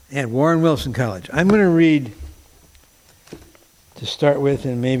at Warren Wilson College. I'm going to read, to start with,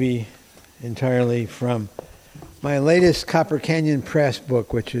 and maybe entirely from my latest Copper Canyon Press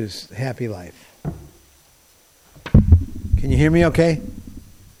book, which is Happy Life. Can you hear me okay?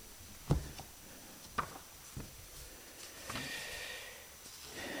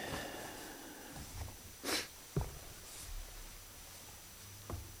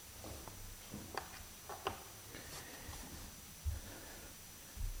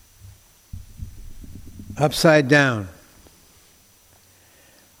 Upside down.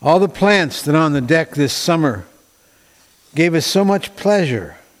 All the plants that are on the deck this summer gave us so much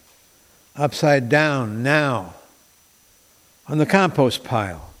pleasure. Upside down now. On the compost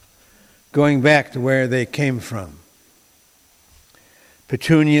pile, going back to where they came from.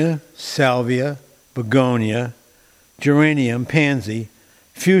 Petunia, salvia, begonia, geranium, pansy,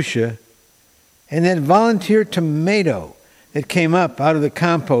 fuchsia, and that volunteer tomato that came up out of the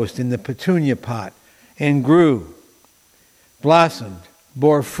compost in the petunia pot and grew, blossomed,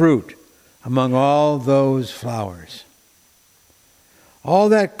 bore fruit among all those flowers. All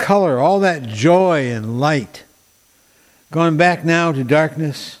that color, all that joy and light, going back now to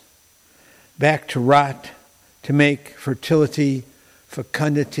darkness, back to rot, to make fertility,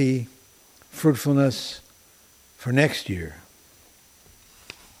 fecundity, fruitfulness for next year.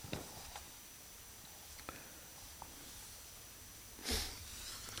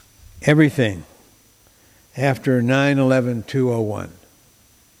 Everything after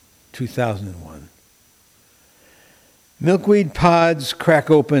 9/11/2001. Milkweed pods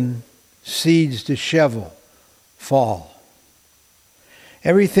crack open, seeds dishevel, fall.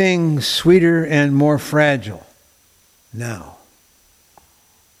 Everything sweeter and more fragile now.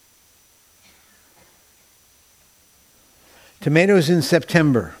 Tomatoes in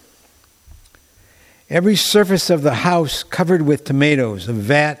September. Every surface of the house covered with tomatoes, a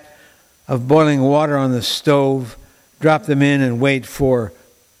vat of boiling water on the stove, drop them in and wait for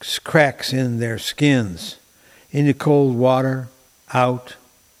cracks in their skins. Into cold water, out.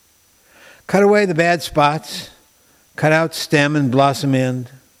 Cut away the bad spots, cut out stem and blossom end,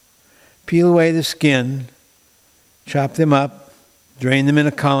 peel away the skin, chop them up, drain them in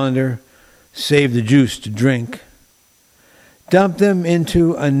a colander, save the juice to drink. Dump them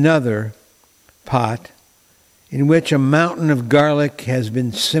into another pot in which a mountain of garlic has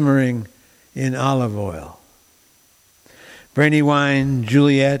been simmering in olive oil. Brandywine,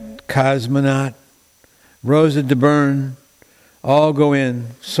 Juliet, Cosmonaut, Rosa de Bern, all go in,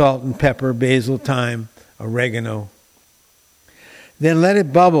 salt and pepper, basil, thyme, oregano. Then let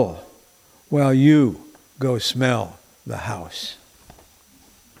it bubble while you go smell the house.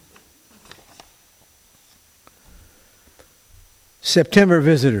 September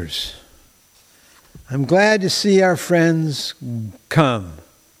visitors. I'm glad to see our friends come.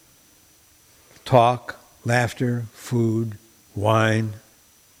 Talk, laughter, food, wine.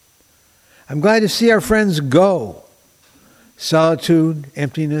 I'm glad to see our friends go. Solitude,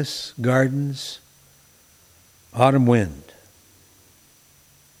 emptiness, gardens, autumn wind.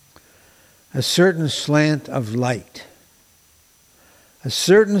 A certain slant of light. A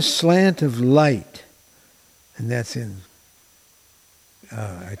certain slant of light. And that's in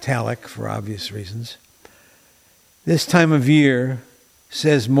italic for obvious reasons. This time of year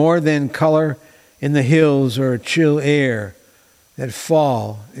says more than color in the hills or a chill air that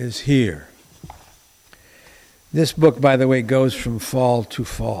fall is here. This book, by the way, goes from fall to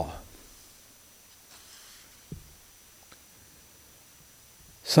fall.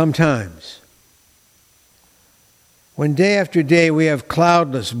 Sometimes, when day after day we have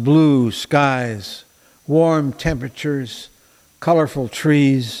cloudless blue skies, warm temperatures, colorful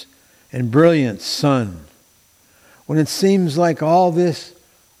trees, and brilliant sun, when it seems like all this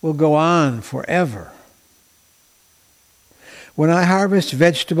will go on forever. When I harvest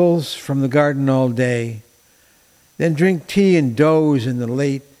vegetables from the garden all day, then drink tea and doze in the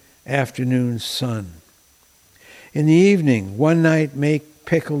late afternoon sun. In the evening, one night make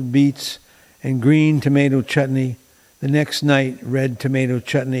pickled beets and green tomato chutney, the next night red tomato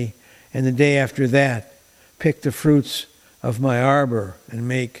chutney, and the day after that pick the fruits of my arbor and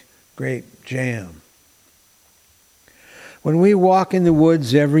make grape jam. When we walk in the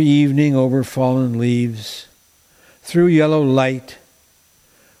woods every evening over fallen leaves, through yellow light,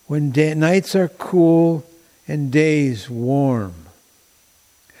 when nights are cool and days warm,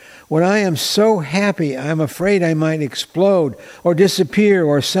 when I am so happy I'm afraid I might explode or disappear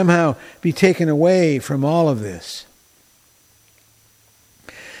or somehow be taken away from all of this.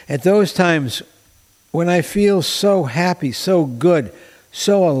 At those times when I feel so happy, so good,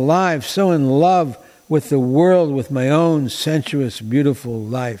 so alive, so in love with the world, with my own sensuous, beautiful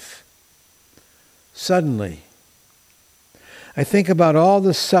life. Suddenly, I think about all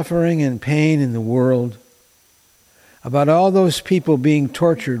the suffering and pain in the world, about all those people being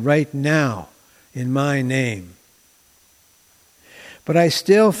tortured right now in my name. But I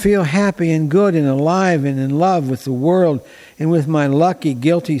still feel happy and good and alive and in love with the world and with my lucky,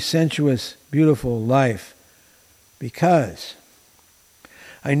 guilty, sensuous, beautiful life. Because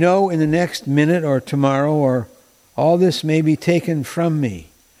I know in the next minute or tomorrow or all this may be taken from me.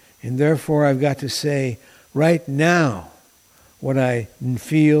 And therefore I've got to say right now what I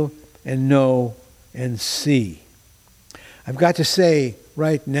feel and know and see. I've got to say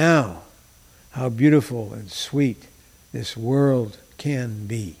right now how beautiful and sweet this world can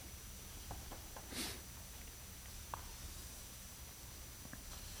be.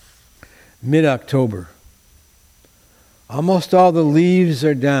 Mid-October. Almost all the leaves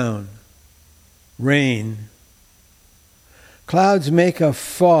are down. Rain. Clouds make a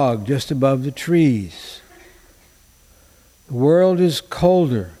fog just above the trees. The world is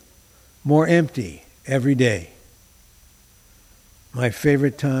colder, more empty every day. My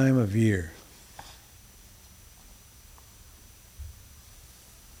favorite time of year.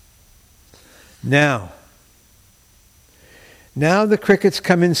 Now the crickets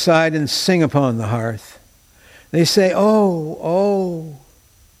come inside and sing upon the hearth. They say, "Oh, oh,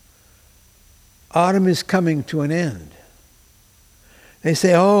 autumn is coming to an end." They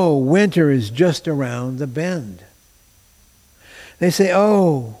say, "Oh, winter is just around the bend." They say,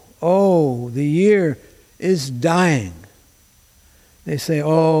 "Oh, oh, the year is dying." They say,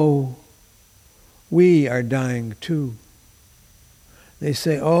 "Oh, we are dying too." They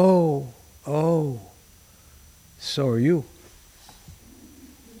say, "Oh, oh, so are you."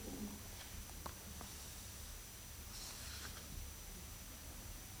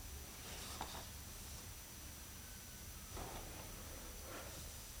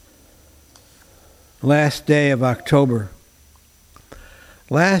 Last day of October.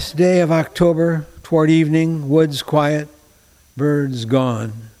 Last day of October, toward evening, woods quiet, birds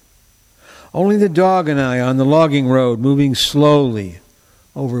gone. Only the dog and I on the logging road, moving slowly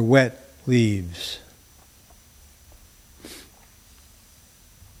over wet leaves.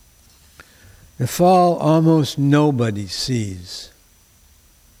 The fall almost nobody sees.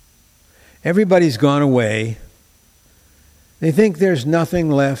 Everybody's gone away. They think there's nothing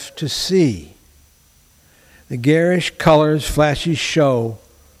left to see. The garish colors, flashy show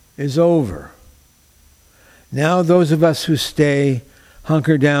is over. Now those of us who stay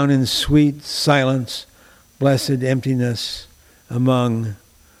hunker down in sweet silence, blessed emptiness among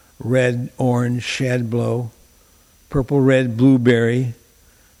red-orange shadblow, purple-red blueberry,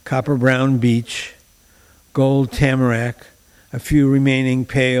 copper-brown beech, gold tamarack, a few remaining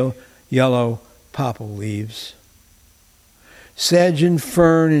pale yellow popple leaves. Sedge and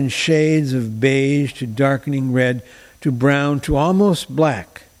fern in shades of beige to darkening red to brown to almost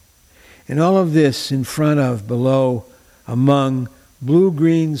black. And all of this in front of, below, among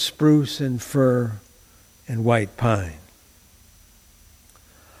blue-green spruce and fir and white pine.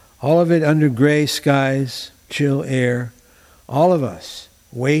 All of it under gray skies, chill air, all of us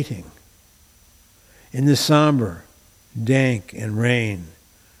waiting in the somber, dank and rain,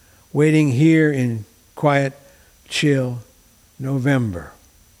 waiting here in quiet, chill November,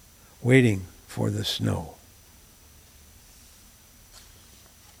 waiting for the snow.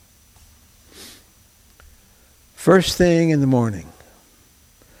 First thing in the morning,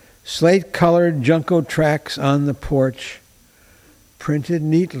 slate-colored Junko tracks on the porch, printed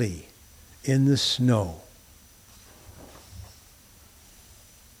neatly in the snow.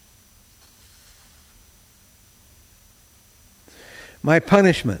 My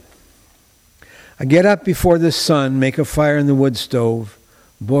punishment. I get up before the sun, make a fire in the wood stove,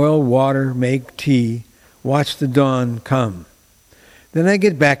 boil water, make tea, watch the dawn come. Then I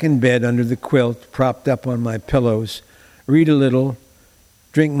get back in bed under the quilt, propped up on my pillows, read a little,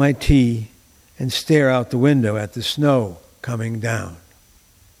 drink my tea, and stare out the window at the snow coming down.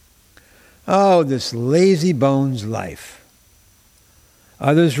 Oh, this lazy bones life.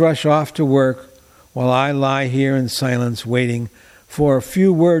 Others rush off to work while I lie here in silence waiting for a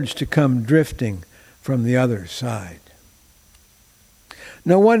few words to come drifting from the other side.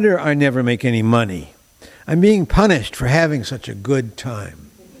 No wonder I never make any money. I'm being punished for having such a good time.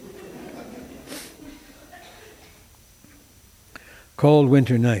 Cold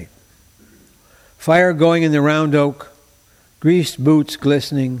winter night. Fire going in the round oak, greased boots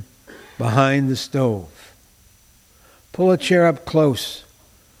glistening behind the stove. Pull a chair up close,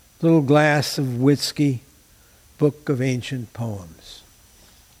 little glass of whiskey, book of ancient poems.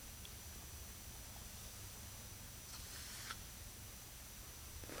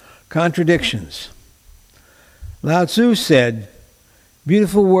 Contradictions. Lao Tzu said,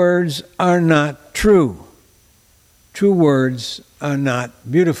 beautiful words are not true. True words are not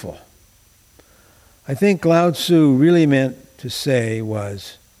beautiful. I think Lao Tzu really meant to say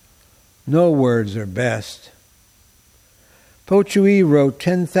was, no words are best. Po Chui wrote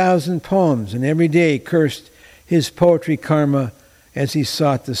 10,000 poems and every day cursed his poetry karma as he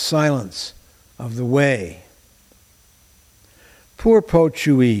sought the silence of the way. Poor Po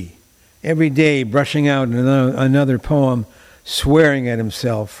Chui, every day brushing out another poem, swearing at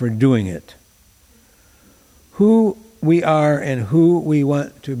himself for doing it. Who we are and who we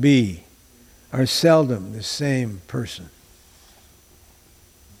want to be are seldom the same person.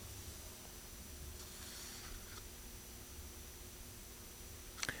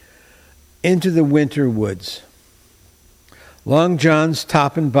 Into the winter woods. Long johns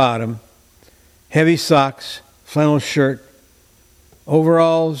top and bottom, heavy socks, flannel shirt,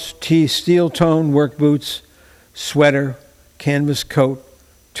 overalls, steel-toned work boots, sweater, canvas coat,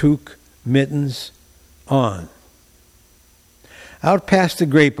 toque, mittens, on. Out past the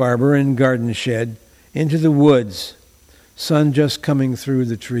grape arbor and garden shed, into the woods, sun just coming through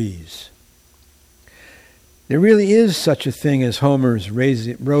the trees. There really is such a thing as Homer's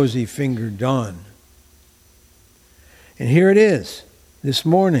rosy-fingered dawn. And here it is, this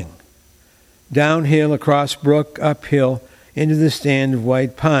morning, downhill, across brook, uphill, into the stand of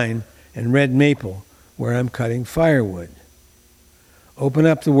white pine and red maple where I'm cutting firewood. Open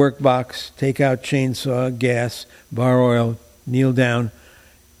up the workbox, take out chainsaw, gas, bar oil, kneel down,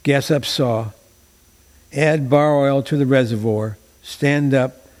 gas up saw, add bar oil to the reservoir, stand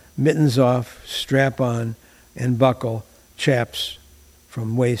up, mittens off, strap on, and buckle, chaps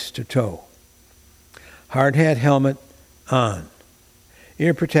from waist to toe. Hard hat helmet on.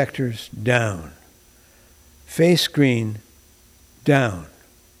 Ear protectors down. Face screen down.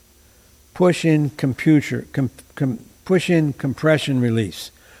 Push in push in compression release.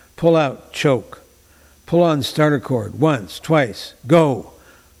 Pull out choke. Pull on starter cord once, twice. Go.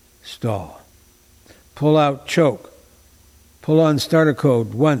 Stall. Pull out choke. Pull on starter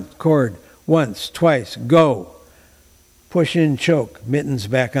cord once, twice. Go. Push in choke. Mittens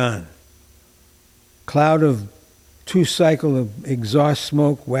back on. Cloud of 2 cycle of exhaust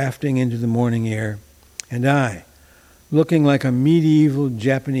smoke wafting into the morning air. And I, looking like a medieval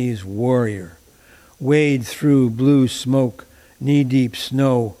Japanese warrior, wade through blue smoke, knee-deep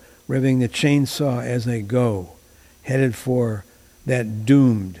snow, revving the chainsaw as I go, headed for that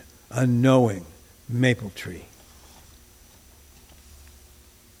doomed, unknowing maple tree.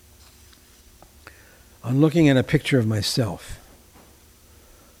 I'm looking at a picture of myself.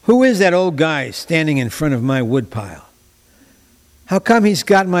 Who is that old guy standing in front of my woodpile? How come he's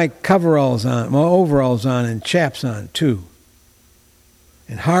got my overalls on and chaps on too?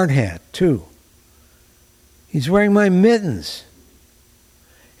 And hard hat too. He's wearing my mittens.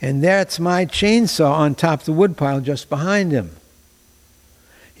 And that's my chainsaw on top of the woodpile just behind him.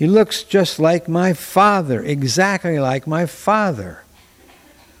 He looks just like my father, exactly like my father.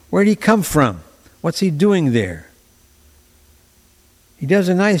 Where'd he come from? What's he doing there? He does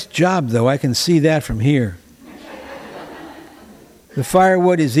a nice job, though. I can see that from here. The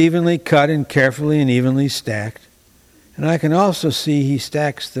firewood is evenly cut and carefully and evenly stacked. And I can also see he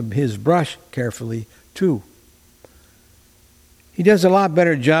stacks his brush carefully, too. He does a lot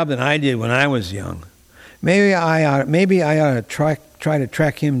better job than I did when I was young. Maybe I ought to try to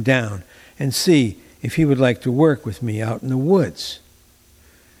track him down and see if he would like to work with me out in the woods.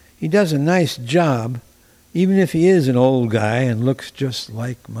 He does a nice job, even if he is an old guy and looks just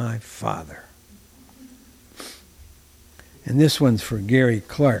like my father. And this one's for Gary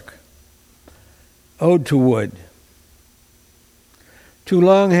Clark. Ode to Wood. Too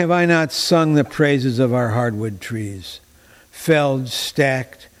long have I not sung the praises of our hardwood trees, felled,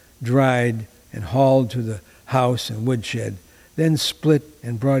 stacked, dried, and hauled to the house and woodshed, then split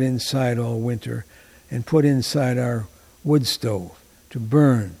and brought inside all winter and put inside our wood stove to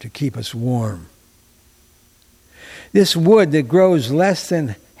burn to keep us warm. This wood that grows less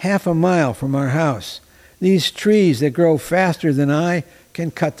than half a mile from our house, these trees that grow faster than I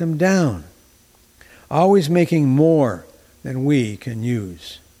can cut them down, always making more than we can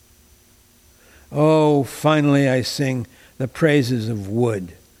use. Oh, finally I sing the praises of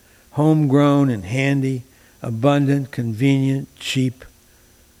wood, homegrown and handy, abundant, convenient, cheap.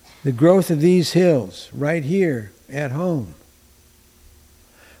 The growth of these hills right here at home.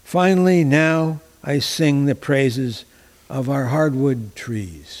 Finally, now I sing the praises of our hardwood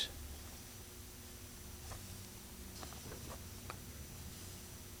trees.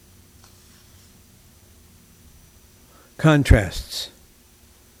 Contrasts.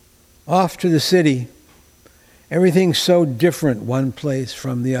 Off to the city, everything so different one place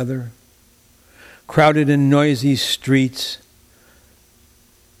from the other. Crowded and noisy streets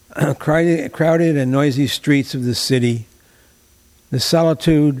of the city, the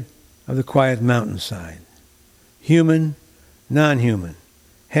solitude of the quiet mountainside. Human, non-human,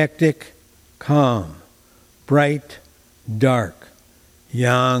 hectic, calm, bright, dark,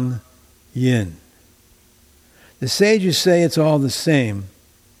 yang, yin. The sages say it's all the same.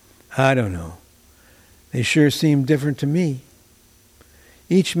 I don't know. They sure seem different to me.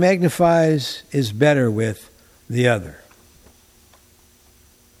 Each magnifies is better with the other.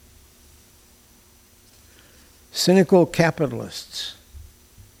 Cynical capitalists.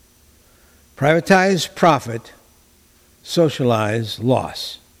 Privatize profit, socialize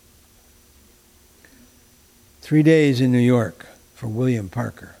loss. 3 days in New York for William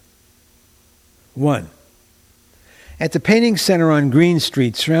Parker. 1. At the Painting Center on Green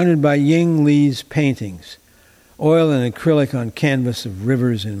Street, surrounded by Ying Li's paintings, oil and acrylic on canvas of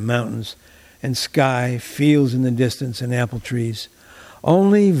rivers and mountains and sky, fields in the distance and apple trees,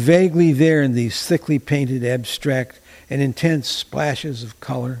 only vaguely there in these thickly painted abstract and intense splashes of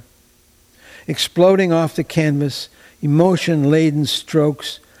color, exploding off the canvas, emotion-laden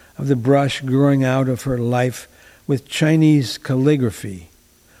strokes of the brush growing out of her life with Chinese calligraphy,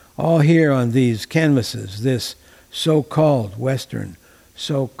 all here on these canvases, this so-called Western,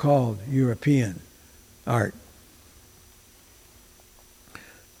 so-called European art.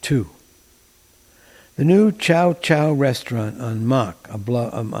 2. The new Chow Chow restaurant on Mott, a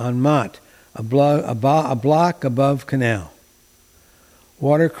block above Canal.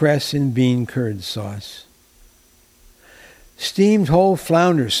 Watercress in bean curd sauce. Steamed whole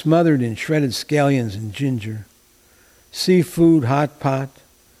flounder smothered in shredded scallions and ginger. Seafood hot pot,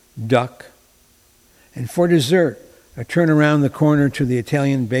 duck. And for dessert, a turn around the corner to the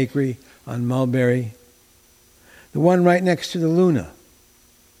Italian bakery on Mulberry, the one right next to the Luna.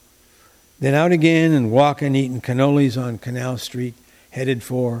 Then out again and walk and eating cannolis on Canal Street, headed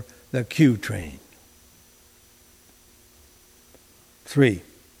for the Q train. 3.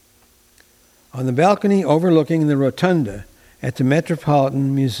 On the balcony overlooking the rotunda at the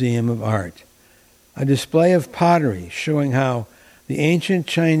Metropolitan Museum of Art, a display of pottery showing how the ancient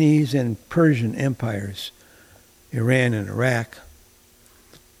Chinese and Persian empires, Iran and Iraq,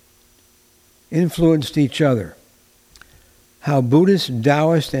 influenced each other. How Buddhist,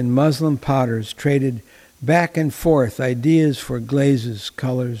 Taoist, and Muslim potters traded back and forth ideas for glazes,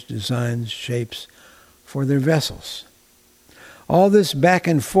 colors, designs, shapes for their vessels. All this back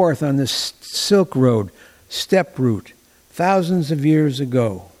and forth on the Silk Road, steppe route, thousands of years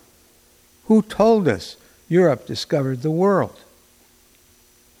ago. Who told us Europe discovered the world?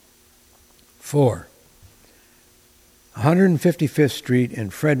 4. 155th Street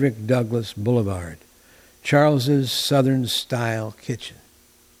and Frederick Douglass Boulevard, Charles's Southern-style kitchen.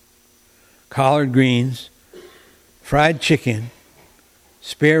 Collard greens, fried chicken,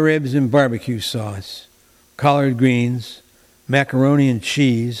 spare ribs and barbecue sauce, collard greens, macaroni and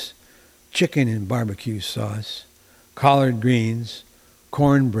cheese, chicken and barbecue sauce, collard greens,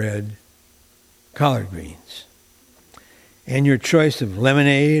 cornbread, collard greens. And your choice of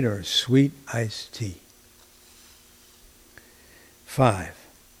lemonade or sweet iced tea. 5.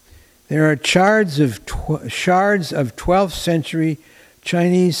 There are shards of 12th century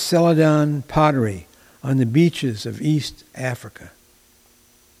Chinese Celadon pottery on the beaches of East Africa.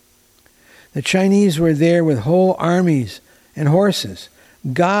 The Chinese were there with whole armies and horses,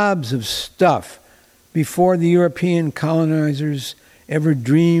 gobs of stuff, before the European colonizers ever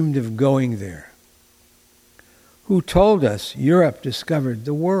dreamed of going there. Who told us Europe discovered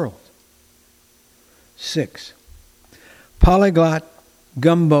the world? 6. Polyglot,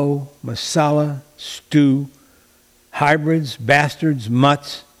 gumbo, masala, stew, hybrids, bastards,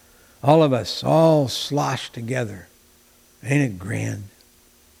 mutts, all of us, all sloshed together. Ain't it grand?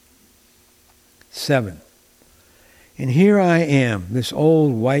 7. And here I am, this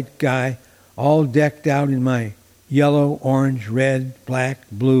old white guy, all decked out in my yellow, orange, red, black,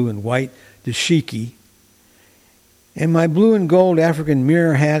 blue, and white dashiki, and my blue and gold African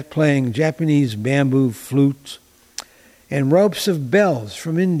mirror hat playing Japanese bamboo flutes, and ropes of bells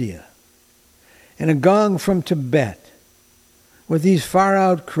from India, and a gong from Tibet, with these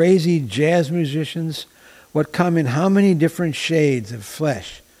far-out crazy jazz musicians, what come in how many different shades of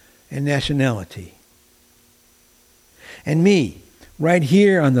flesh and nationality. And me, right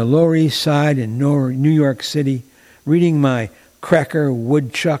here on the Lower East Side in New York City, reading my Cracker,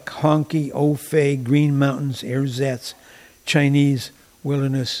 Woodchuck, Honky, O'Fay, Green Mountains, ersatz, Chinese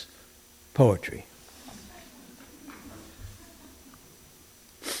wilderness poetry.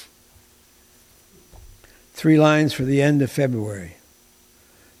 3 lines for the end of February.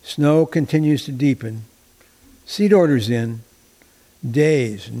 Snow continues to deepen. Seed orders in.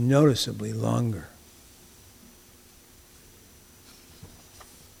 Days noticeably longer.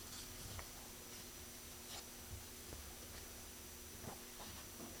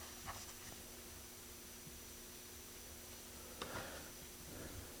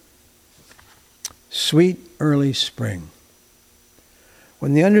 Sweet early spring.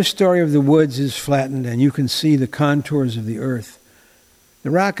 When the understory of the woods is flattened and you can see the contours of the earth,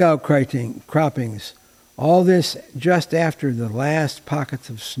 the rock outcroppings, all this just after the last pockets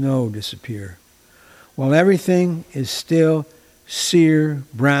of snow disappear, while everything is still sere,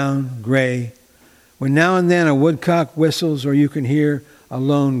 brown, gray, when now and then a woodcock whistles or you can hear a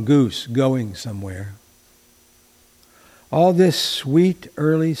lone goose going somewhere. All this sweet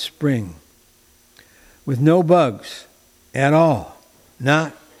early spring, with no bugs at all,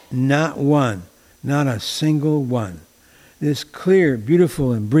 not one, not a single one. This clear,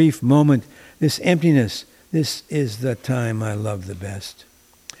 beautiful, and brief moment, this emptiness, this is the time I love the best.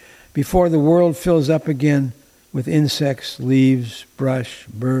 Before the world fills up again with insects, leaves, brush,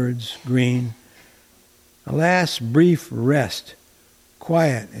 birds, green. A last brief rest,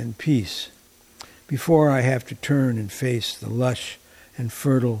 quiet and peace, before I have to turn and face the lush and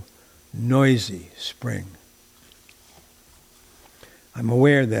fertile, noisy spring. I'm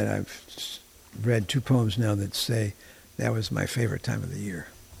aware that I've read 2 poems now that say that was my favorite time of the year.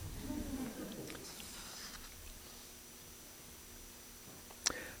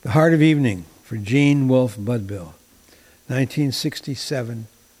 The Heart of Evening for Jean Wolf Budbill, 1967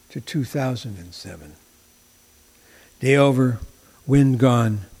 to 2007. Day over, wind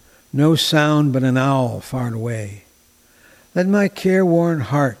gone, no sound but an owl far away. Let my careworn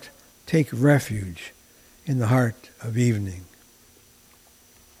heart take refuge in the heart of evening.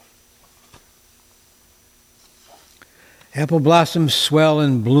 Apple blossoms swell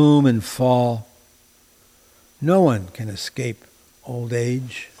and bloom and fall. No one can escape old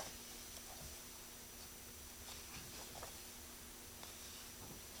age.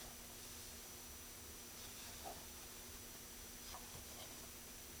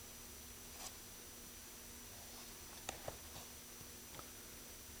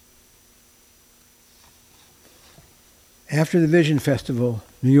 After the Vision Festival,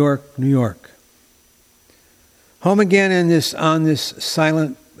 New York, New York. Home again in this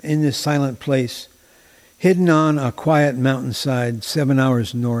silent place, hidden on a quiet mountainside 7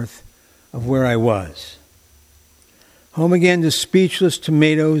 hours north of where I was. Home again to speechless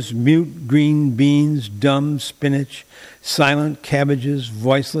tomatoes, mute green beans, dumb spinach, silent cabbages,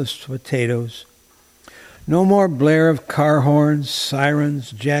 voiceless potatoes. No more blare of car horns,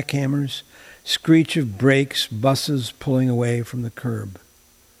 sirens, jackhammers, screech of brakes, buses pulling away from the curb.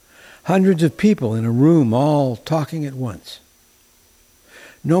 Hundreds of people in a room all talking at once.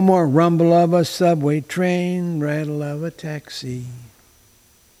 No more rumble of a subway train, rattle of a taxi.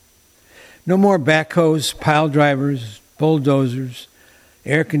 No more backhoes, pile drivers, bulldozers,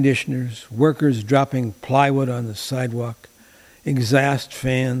 air conditioners, workers dropping plywood on the sidewalk, exhaust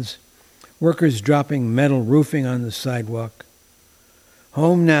fans, workers dropping metal roofing on the sidewalk.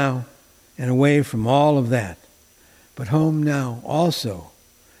 Home now and away from all of that, but home now also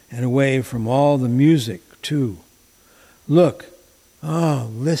and away from all the music, too. Look,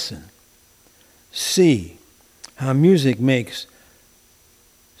 listen, see how music makes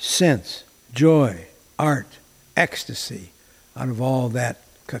sense, joy, art, ecstasy out of all that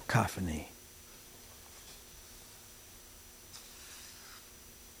cacophony.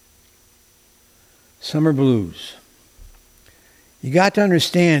 Summer blues. You got to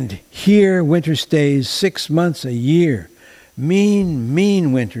understand, here winter stays 6 months a year.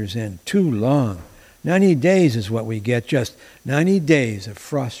 Mean winters and too long. 90 days is what we get, just 90 days of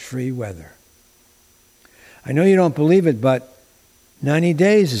frost-free weather. I know you don't believe it, but 90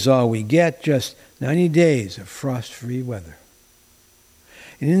 days is all we get, just 90 days of frost-free weather.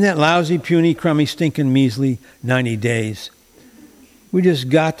 And in that lousy, puny, crummy, stinking, measly 90 days, we just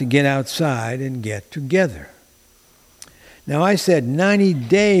got to get outside and get together. Now, I said 90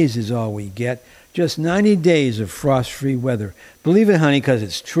 days is all we get, just 90 days of frost-free weather. Believe it, honey, because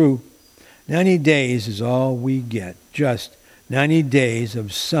it's true. 90 days is all we get, just 90 days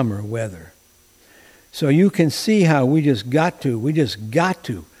of summer weather. So you can see how we just got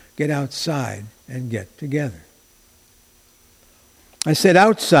to get outside and get together. I said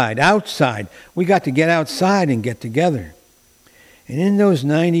outside. We got to get outside and get together. And in those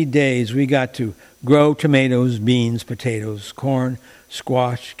 90 days, we got to grow tomatoes, beans, potatoes, corn,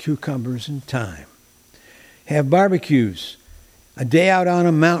 squash, cucumbers, and thyme. Have barbecues. A day out on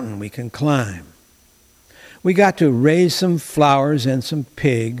a mountain we can climb. We got to raise some flowers and some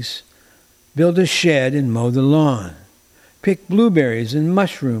pigs, build a shed and mow the lawn, pick blueberries and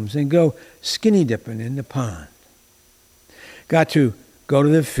mushrooms and go skinny dipping in the pond. Got to go to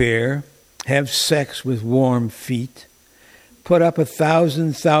the fair, have sex with warm feet, put up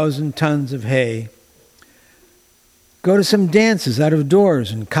 1,000 tons of hay, go to some dances out of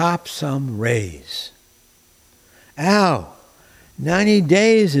doors and cop some rays. Ow! 90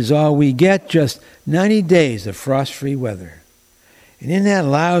 days is all we get, just 90 days of frost-free weather. And in that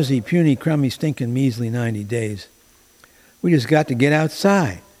lousy, puny, crummy, stinking, measly 90 days, we just got to get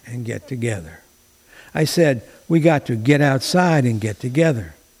outside and get together. I said, we got to get outside and get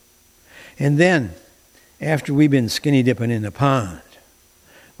together. And then, after we've been skinny dipping in the pond,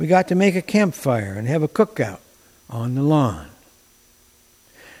 we got to make a campfire and have a cookout on the lawn.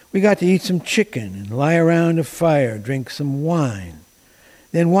 We got to eat some chicken and lie around a fire, drink some wine,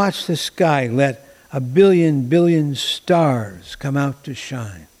 then watch the sky let 1 billion stars come out to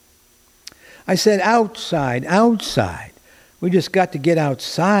shine. I said, outside, outside. We just got to get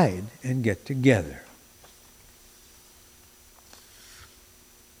outside and get together.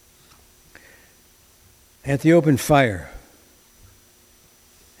 At the open fire,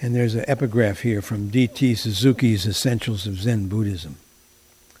 and there's an epigraph here from D.T. Suzuki's Essentials of Zen Buddhism.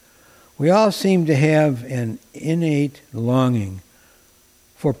 We all seem to have an innate longing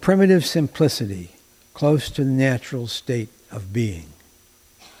for primitive simplicity, close to the natural state of being.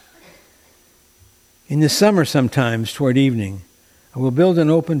 In the summer sometimes, toward evening, I will build an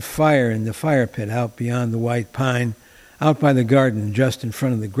open fire in the fire pit out beyond the white pine, out by the garden just in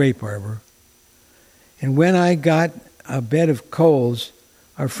front of the grape arbor. And when I got a bed of coals,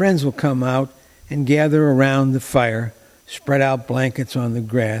 our friends will come out and gather around the fire, spread out blankets on the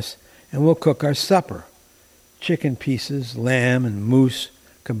grass, and we'll cook our supper. Chicken pieces, lamb and moose,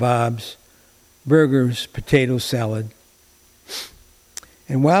 kebabs, burgers, potato salad.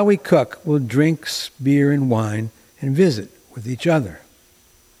 And while we cook, we'll drink beer and wine and visit with each other.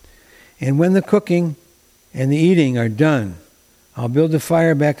 And when the cooking and the eating are done, I'll build the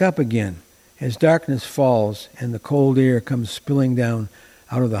fire back up again as darkness falls and the cold air comes spilling down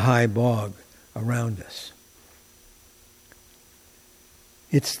out of the high bog around us.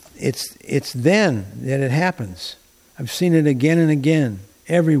 It's then that it happens. I've seen it again and again.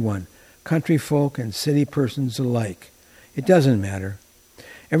 Everyone, country folk and city persons alike. It doesn't matter.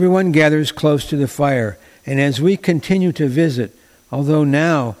 Everyone gathers close to the fire, and as we continue to visit, although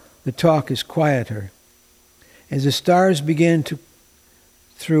now the talk is quieter, as the stars begin to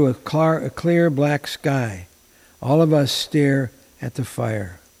through a clear black sky, all of us stare at the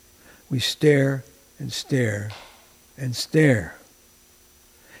fire. We stare and stare and stare,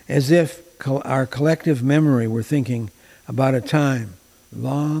 as if our collective memory were thinking about a time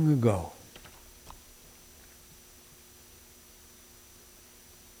long ago.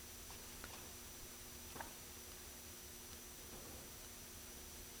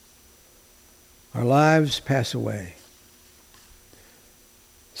 Our lives pass away.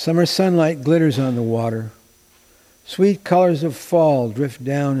 Summer sunlight glitters on the water. Sweet colors of fall drift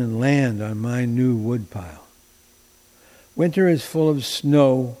down and land on my new woodpile. Winter is full of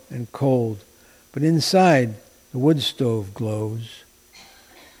snow and cold, but inside the wood stove glows.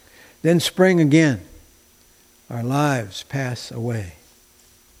 Then spring again. Our lives pass away.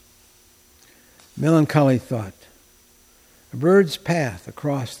 Melancholy thought. A bird's path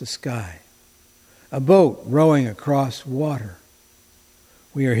across the sky. A boat rowing across water.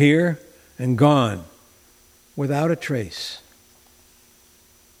 We are here and gone without a trace.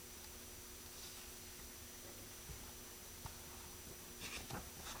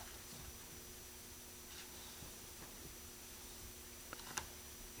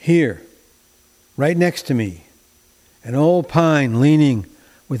 Here, right next to me, an old pine leaning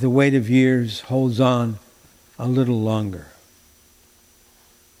with the weight of years holds on a little longer.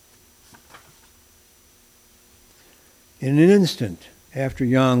 In an instant after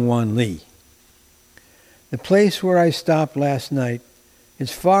Yang Wan Li, the place where I stopped last night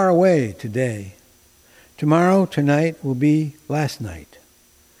is far away today. Tomorrow, tonight will be last night.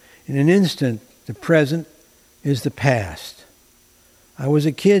 In an instant, the present is the past. I was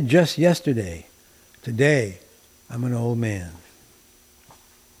a kid just yesterday. Today, I'm an old man.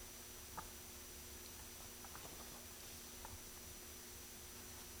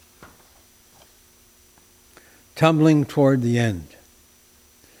 Tumbling toward the end.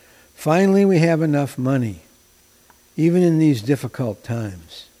 Finally, we have enough money, even in these difficult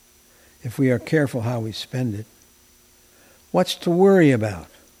times, if we are careful how we spend it. What's to worry about?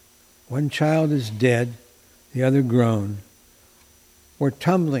 One child is dead, the other grown. We're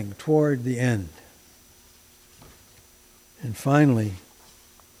tumbling toward the end. And finally,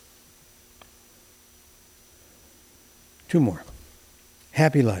 2 more.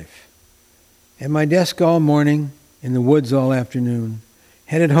 Happy life. At my desk all morning, in the woods all afternoon,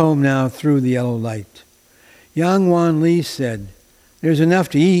 headed home now through the yellow light. Yang Wan Lee said, "There's enough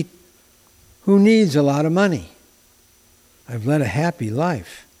to eat. Who needs a lot of money? I've led a happy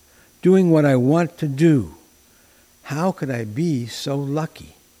life, doing what I want to do. How could I be so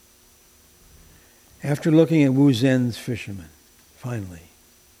lucky?" After looking at Wu Zen's fisherman, finally,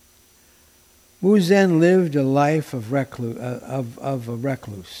 Wu Zen lived a life of a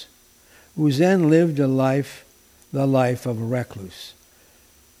recluse. Wu Zen lived the life of a recluse.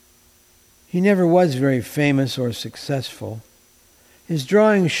 He never was very famous or successful. His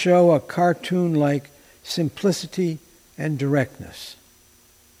drawings show a cartoon-like simplicity and directness.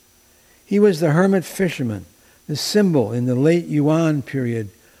 He was the hermit fisherman, the symbol in the late Yuan period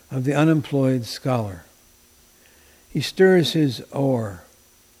of the unemployed scholar. He stirs his oar,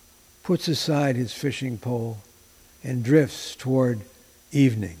 puts aside his fishing pole, and drifts toward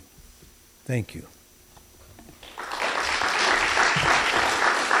evening. Thank you.